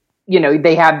actually,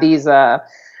 they have these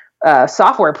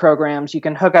software programs you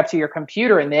can hook up to your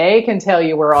computer, and they can tell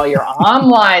you where all your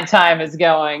online time is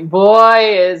going.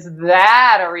 Boy, is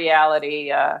that a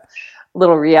reality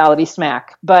little reality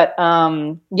smack. But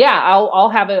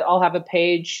I'll have a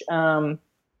page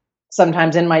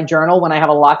sometimes in my journal when I have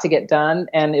a lot to get done,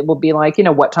 and it will be like,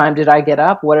 what time did I get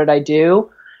up? What did I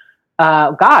do?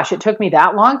 Gosh, it took me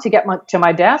that long to get to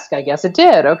my desk. I guess it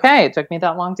did. Okay, it took me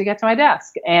that long to get to my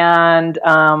desk, and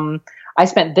I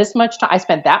spent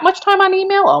that much time on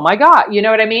email. Oh my God, you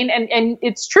know what I mean? And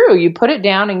it's true. You put it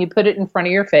down and you put it in front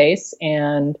of your face,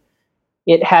 and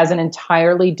it has an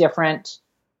entirely different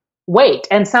weight.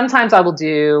 And sometimes I will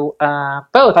do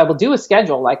both. I will do a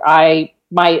schedule, like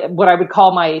what I would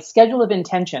call my schedule of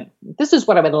intention. This is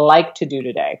what I would like to do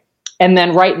today. And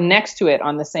then right next to it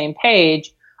on the same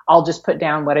page, I'll just put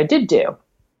down what I did do.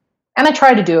 And I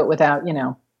try to do it without,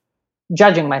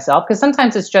 judging myself, because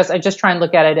sometimes I just try and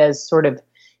look at it as sort of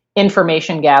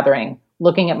information gathering,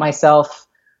 looking at myself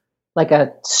like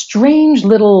a strange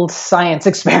little science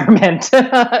experiment,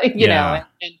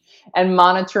 and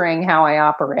monitoring how I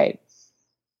operate.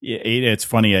 Yeah, it's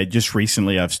funny.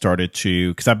 I've started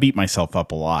to, because I beat myself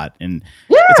up a lot, and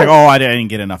it's like, I didn't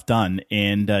get enough done.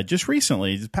 And just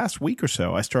recently, the past week or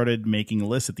so, I started making a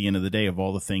list at the end of the day of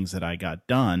all the things that I got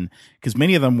done, because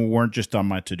many of them weren't just on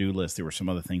my to-do list. There were some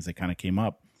other things that kind of came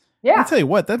up. Yeah. I'll tell you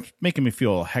what, that's making me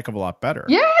feel a heck of a lot better.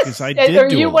 Yes. Are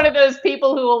you one of those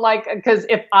people who will because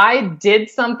if I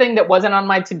did something that wasn't on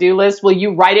my to-do list, will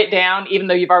you write it down even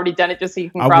though you've already done it just so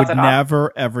you can cross it off? I would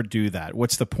never, ever do that.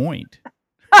 What's the point?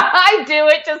 I do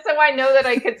it just so I know that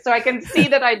so I can see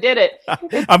that I did it.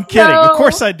 I'm kidding. Of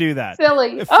course I do that.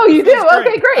 Silly. Oh, you do?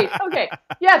 Okay, great. Okay.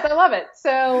 Yes, I love it.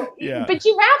 So, but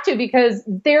you have to, because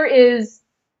there is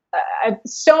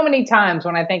so many times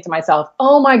when I think to myself,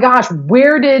 oh my gosh,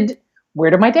 where did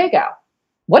my day go?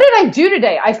 What did I do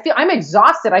today? I'm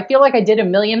exhausted. I feel like I did a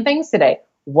million things today.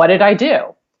 What did I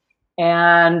do?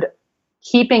 And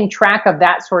keeping track of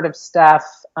that sort of stuff,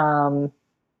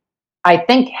 I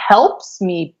think helps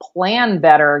me plan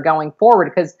better going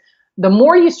forward, because the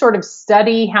more you sort of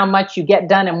study how much you get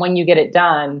done and when you get it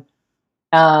done,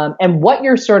 and what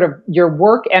your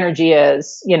work energy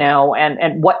is,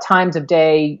 and what times of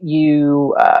day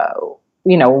you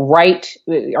write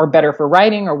are better for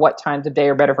writing, or what times of day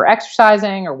are better for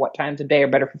exercising, or what times of day are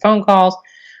better for phone calls.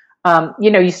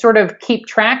 You sort of keep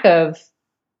track of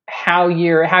how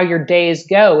your days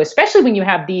go, especially when you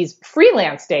have these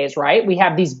freelance days, right? We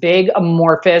have these big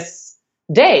amorphous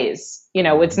days.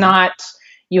 It's not,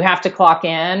 you have to clock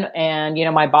in and,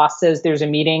 my boss says there's a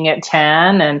meeting at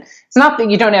 10, and it's not that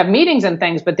you don't have meetings and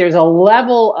things, but there's a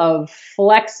level of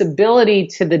flexibility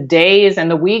to the days and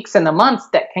the weeks and the months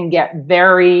that can get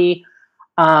very,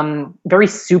 very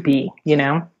soupy,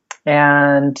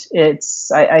 and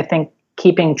it's, I think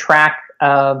keeping track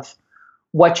of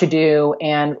what you do.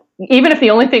 And even if the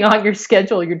only thing on your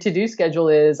schedule, your to-do schedule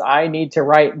is, I need to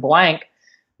write blank,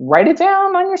 write it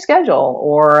down on your schedule,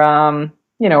 or,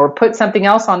 or put something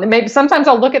else on. Maybe sometimes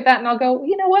I'll look at that and I'll go,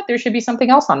 you know what, there should be something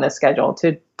else on this schedule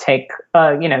to take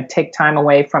time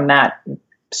away from that,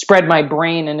 spread my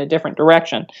brain in a different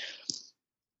direction.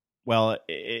 Well,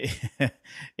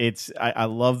 I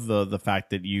love the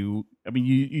fact that you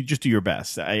just do your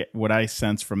best. What I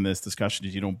sense from this discussion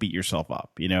is you don't beat yourself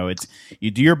up. You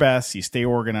do your best, you stay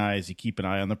organized, you keep an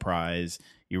eye on the prize,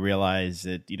 you realize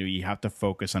that, you have to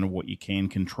focus on what you can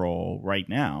control right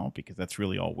now, because that's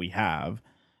really all we have.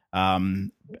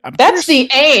 That's the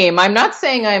aim. I'm not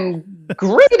saying I'm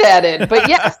great at it, but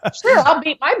yes, sure,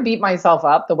 I beat myself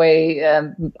up the way,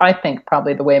 I think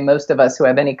probably the way most of us who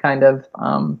have any kind of,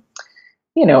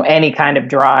 any kind of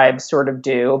drive sort of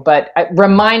do. But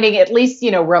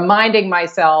reminding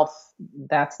myself,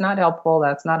 that's not helpful.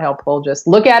 Just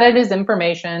look at it as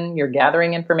information. You're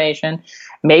gathering information.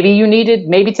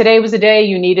 Maybe today was a day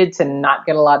you needed to not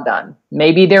get a lot done.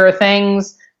 Maybe there are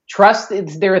things,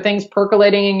 there are things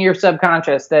percolating in your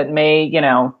subconscious that may,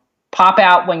 pop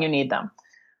out when you need them.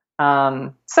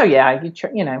 So yeah, you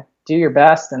do your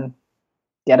best and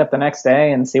get up the next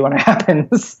day and see what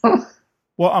happens.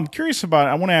 Well, I'm curious about,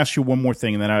 I want to ask you one more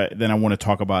thing, and then I want to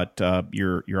talk about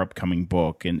your upcoming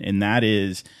book, and that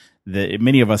is that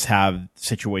many of us have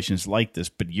situations like this,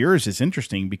 but yours is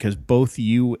interesting because both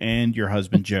you and your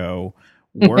husband Joe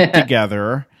work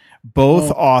together, both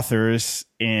authors,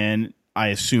 and I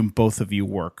assume both of you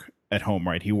work at home,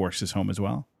 right? He works at home as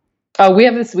well. Oh,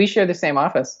 we share the same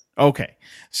office. Okay,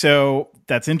 so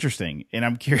that's interesting, and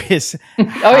I'm curious.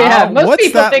 Most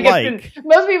people think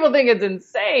it's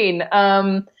insane.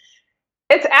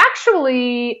 It's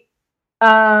actually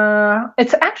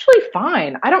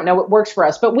fine. I don't know what works for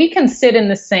us, but we can sit in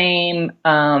the same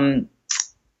room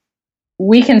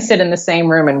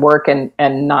and work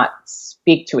and not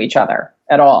speak to each other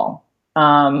at all.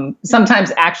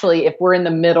 Sometimes, actually, if we're in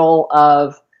the middle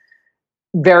of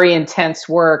very intense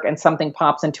work and something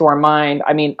pops into our mind,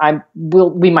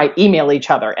 we might email each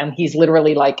other, and he's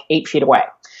literally like 8 feet away.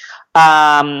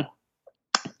 I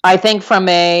think from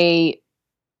a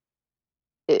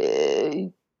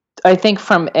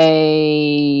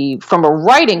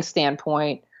writing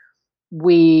standpoint,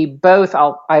 we both,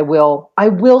 I will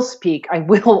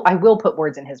put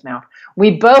words in his mouth.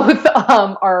 We both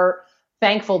are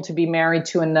thankful to be married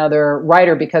to another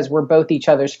writer, because we're both each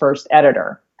other's first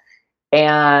editor.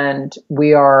 And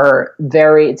we are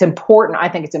it's important. I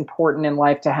think it's important in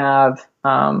life to have,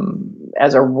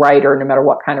 as a writer, no matter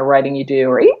what kind of writing you do,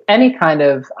 or any kind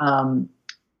of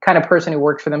person who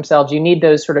works for themselves, you need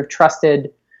those sort of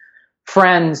trusted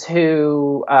friends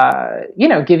who,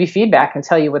 give you feedback and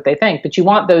tell you what they think. But you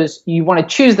want to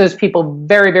choose those people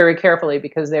very, very carefully,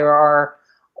 because there are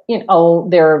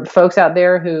folks out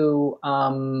there who,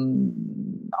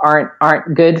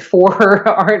 aren't good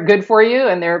for you,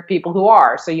 and there are people who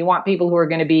are. So you want people who are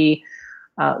going to be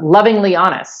lovingly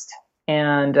honest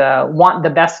and want the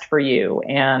best for you,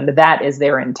 and that is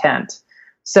their intent.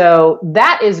 So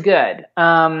that is good.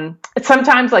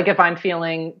 Sometimes, like if I'm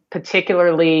feeling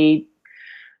particularly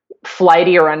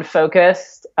flighty or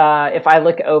unfocused, if I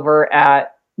look over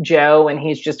at Joe and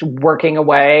he's just working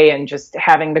away and just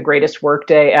having the greatest work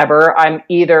day ever, I'm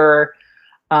either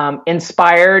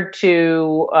inspired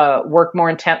to work more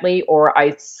intently, or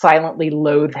I silently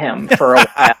loathe him for a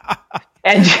while.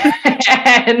 And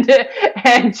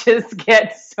just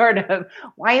get sort of,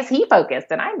 why is he focused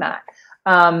and I'm not?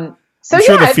 So I'm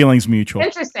sure the feeling's mutual.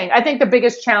 Interesting. I think the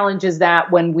biggest challenge is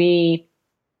that when we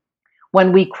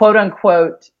quote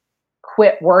unquote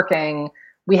quit working,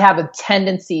 we have a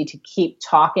tendency to keep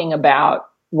talking about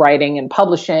writing and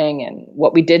publishing and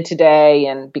what we did today,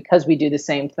 and because we do the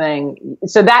same thing.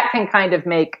 So that can kind of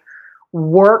make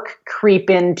work creep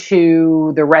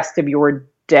into the rest of your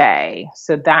day.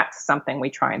 So that's something we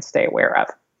try and stay aware of.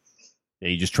 Yeah,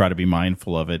 you just try to be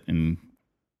mindful of it and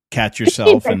catch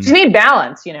yourself. You need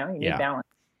balance, you need balance.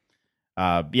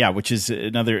 Which is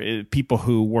another people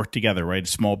who work together, right?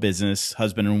 Small business,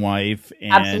 husband and wife,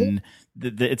 and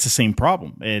it's the same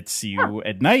problem. It's you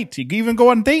at night. You can even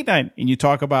go on date night and you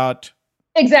talk about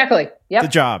exactly the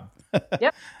job.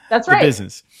 Yep, that's right. The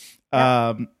business.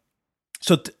 Yep.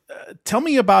 So tell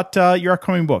me about your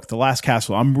upcoming book, The Last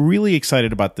Castle. I'm really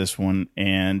excited about this one,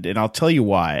 and I'll tell you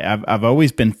why. I've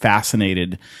always been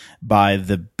fascinated by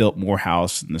the Biltmore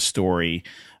House and the story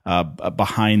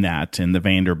behind that and the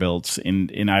Vanderbilts.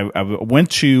 And I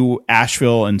went to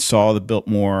Asheville and saw the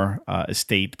Biltmore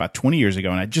estate about 20 years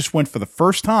ago, and I just went for the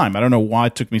first time. I don't know why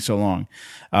it took me so long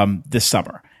this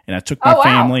summer. And I took my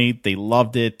family. They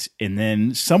loved it. And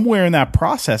then somewhere in that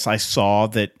process, I saw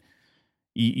that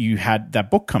you had that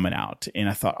book coming out, and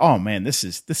I thought, oh man, this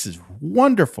is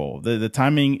wonderful. The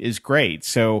timing is great.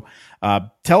 So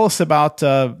tell us about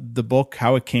the book,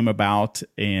 how it came about,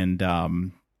 and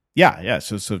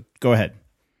So go ahead.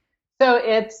 So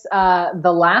it's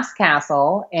The Last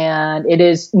Castle, and it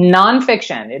is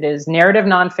nonfiction. It is narrative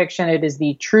nonfiction. It is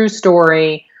the true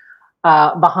story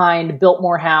behind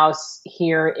Biltmore House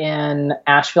here in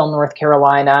Asheville, North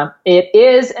Carolina. It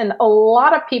is, and a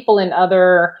lot of people in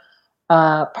other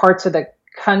parts of the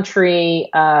country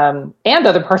and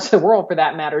other parts of the world, for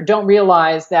that matter, don't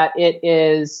realize that it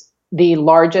is the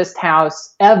largest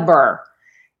house ever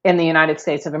in the United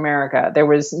States of America. There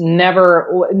was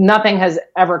nothing has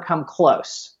ever come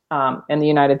close in the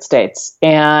United States.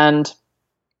 And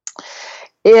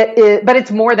but it's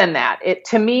more than that.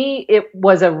 To me, it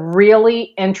was a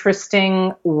really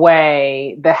interesting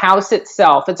way. The house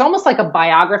itself, it's almost like a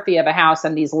biography of a house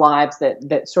and these lives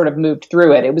that sort of moved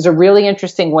through it. It was a really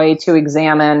interesting way to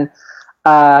examine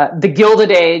the Gilded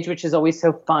Age, which is always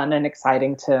so fun and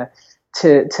exciting to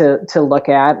look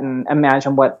at and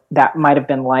imagine what that might have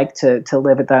been like to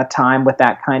live at that time with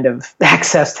that kind of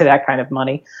access to that kind of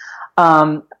money.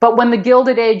 But when the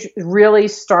Gilded Age really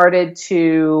started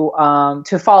to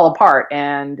fall apart,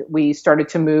 and we started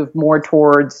to move more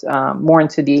towards more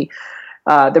into the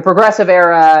progressive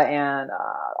era, and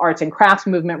arts and crafts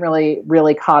movement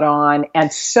really caught on,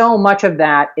 and so much of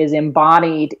that is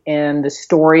embodied in the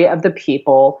story of the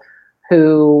people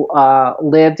who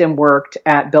lived and worked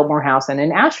at Biltmore House and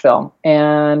in Asheville.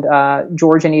 And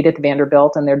George and Edith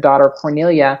Vanderbilt and their daughter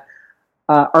Cornelia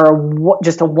are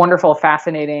just a wonderful,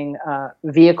 fascinating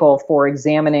vehicle for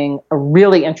examining a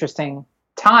really interesting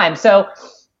time. So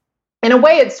in a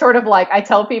way, it's sort of like, I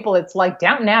tell people it's like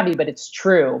Downton Abbey, but it's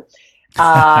true.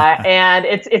 And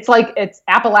it's like it's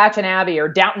Appalachian Abbey or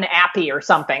Downton Abbey or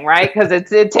something, right? Because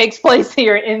it takes place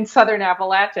here in Southern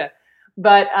Appalachia.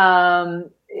 But,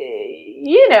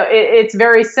 it's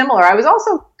very similar. I was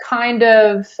also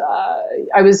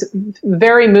I was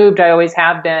very moved, I always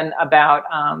have been, about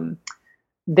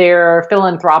their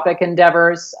philanthropic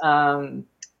endeavors.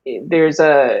 There's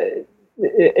a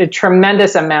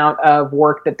tremendous amount of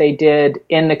work that they did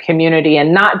in the community,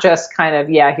 and not just kind of,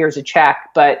 here's a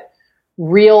check, but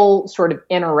real sort of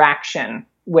interaction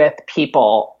with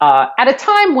people at a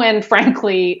time when,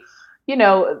 frankly,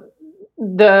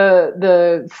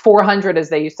 the 400, as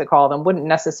they used to call them, wouldn't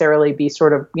necessarily be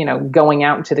sort of, going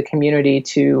out into the community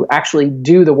to actually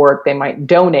do the work. They might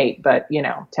donate, but,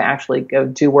 to actually go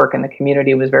do work in the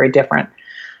community was very different.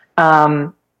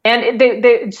 And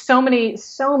they so many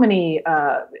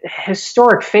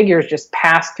historic figures just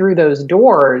passed through those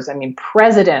doors. I mean,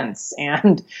 presidents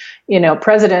and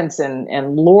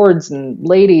lords and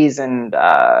ladies and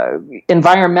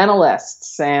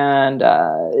environmentalists, and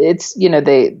it's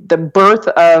the birth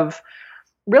of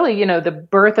really the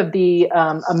birth of the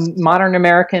modern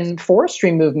American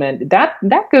forestry movement. That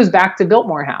goes back to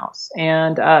Biltmore House,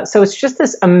 and so it's just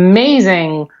this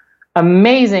amazing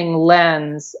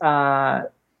lens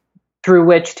through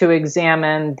which to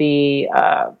examine the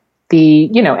end of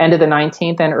the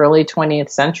 19th and early 20th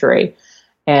century.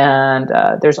 And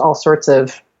there's all sorts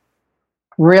of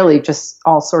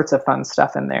fun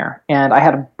stuff in there. And I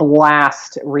had a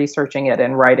blast researching it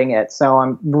and writing it. So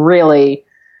I'm really,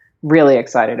 really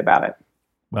excited about it.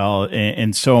 Well,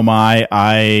 and so am I.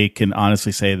 I can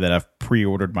honestly say that I've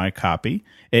pre-ordered my copy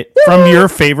from your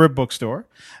favorite bookstore.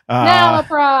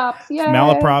 Malaprops. Yay.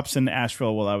 Malaprops in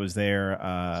Asheville while I was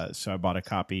there. So I bought a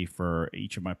copy for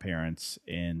each of my parents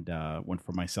and one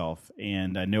for myself.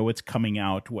 And I know it's coming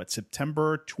out,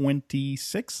 September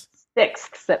 26th?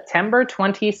 6th, September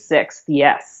 26th,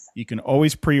 yes. You can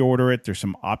always pre-order it. There's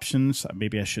some options.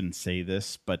 Maybe I shouldn't say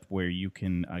this, but where you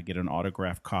can get an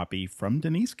autographed copy from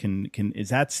Denise. Is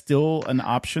that still an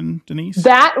option, Denise?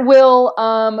 That will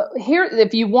here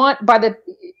if you want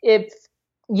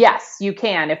yes, you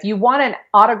can. If you want an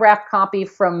autographed copy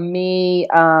from me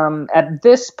at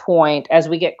this point, as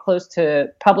we get close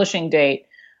to publishing date,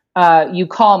 you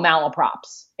call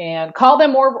Malaprops and call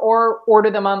them or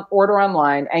order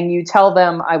online, and you tell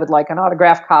them I would like an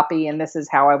autographed copy and this is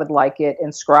how I would like it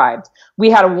inscribed. We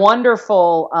had a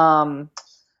wonderful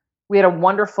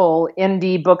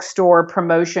indie bookstore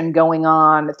promotion going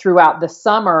on throughout the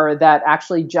summer that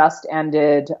actually just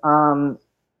ended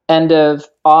end of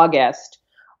August,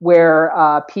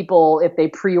 where people, if they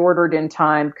pre-ordered in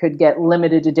time, could get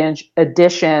limited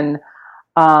edition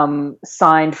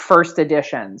signed first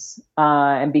editions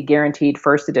and be guaranteed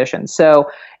first editions. So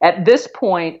at this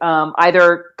point,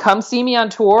 either come see me on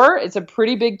tour. It's a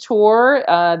pretty big tour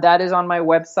that is on my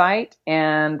website,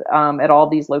 and at all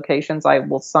these locations I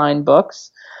will sign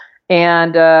books.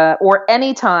 And or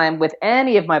anytime with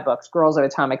any of my books, Girls of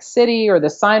Atomic City or the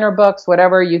Signer books,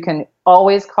 whatever, you can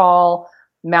always call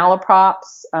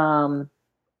Malaprops.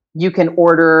 You can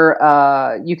order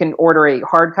a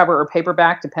hardcover or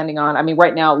paperback, depending on. I mean,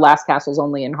 right now Last Castle's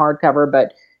only in hardcover,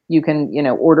 but you can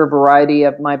order a variety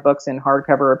of my books in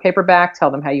hardcover or paperback. Tell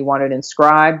them how you want it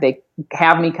inscribed. They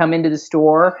have me come into the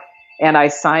store, and I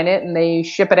sign it, and they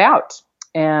ship it out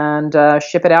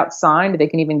signed. They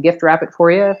can even gift wrap it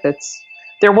for you.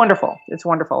 They're wonderful. It's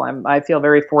wonderful. I feel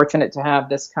very fortunate to have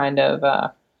this kind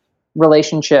of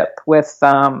relationship with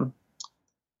my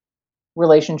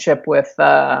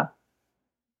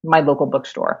local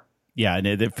bookstore. Yeah,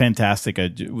 and they're fantastic. I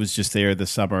was just there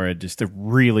this summer, just a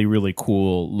really, really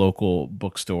cool local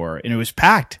bookstore, and it was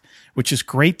packed, which is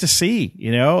great to see.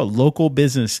 A local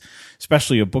business,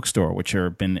 especially a bookstore, which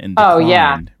have been in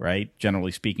decline, right?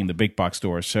 Generally speaking, the big box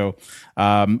stores. So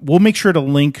we'll make sure to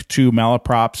link to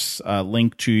Malaprops,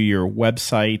 link to your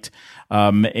website.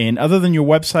 And other than your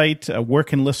website, where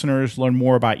can listeners learn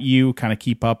more about you, kind of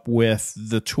keep up with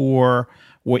the tour,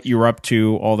 what you're up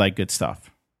to, all that good stuff?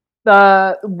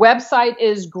 The website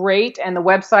is great, and the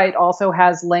website also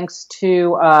has links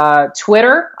to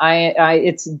Twitter.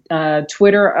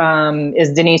 Twitter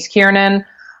is Denise Kiernan.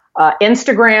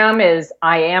 Instagram is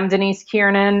I am Denise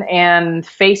Kiernan, and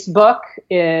Facebook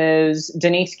is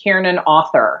Denise Kiernan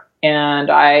Author.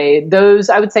 And I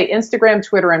would say Instagram,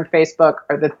 Twitter, and Facebook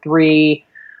are the three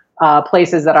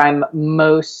places that I'm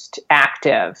most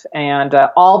active, and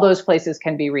all those places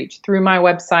can be reached through my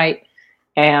website.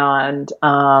 And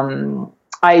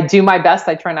I do my best.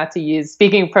 I try not to use,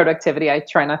 speaking of productivity, I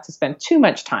try not to spend too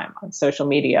much time on social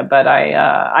media, but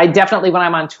I definitely, when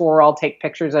I'm on tour, I'll take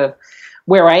pictures of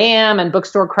where I am and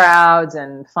bookstore crowds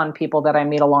and fun people that I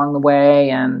meet along the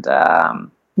way, and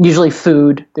usually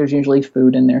food. There's usually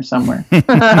food in there somewhere.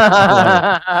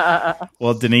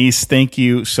 Well, Denise, thank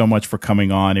you so much for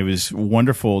coming on. It was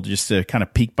wonderful just to kind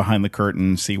of peek behind the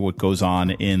curtain, see what goes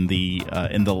on in the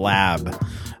lab,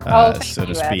 so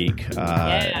to speak.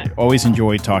 Always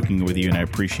enjoyed talking with you, and I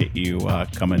appreciate you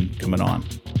coming on.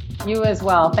 You as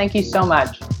well. Thank you so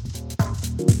much.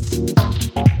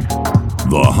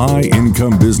 The High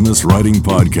Income Business Writing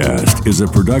Podcast is a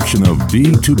production of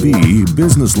B2B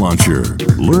Business Launcher.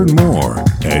 Learn more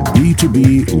at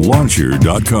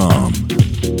b2blauncher.com.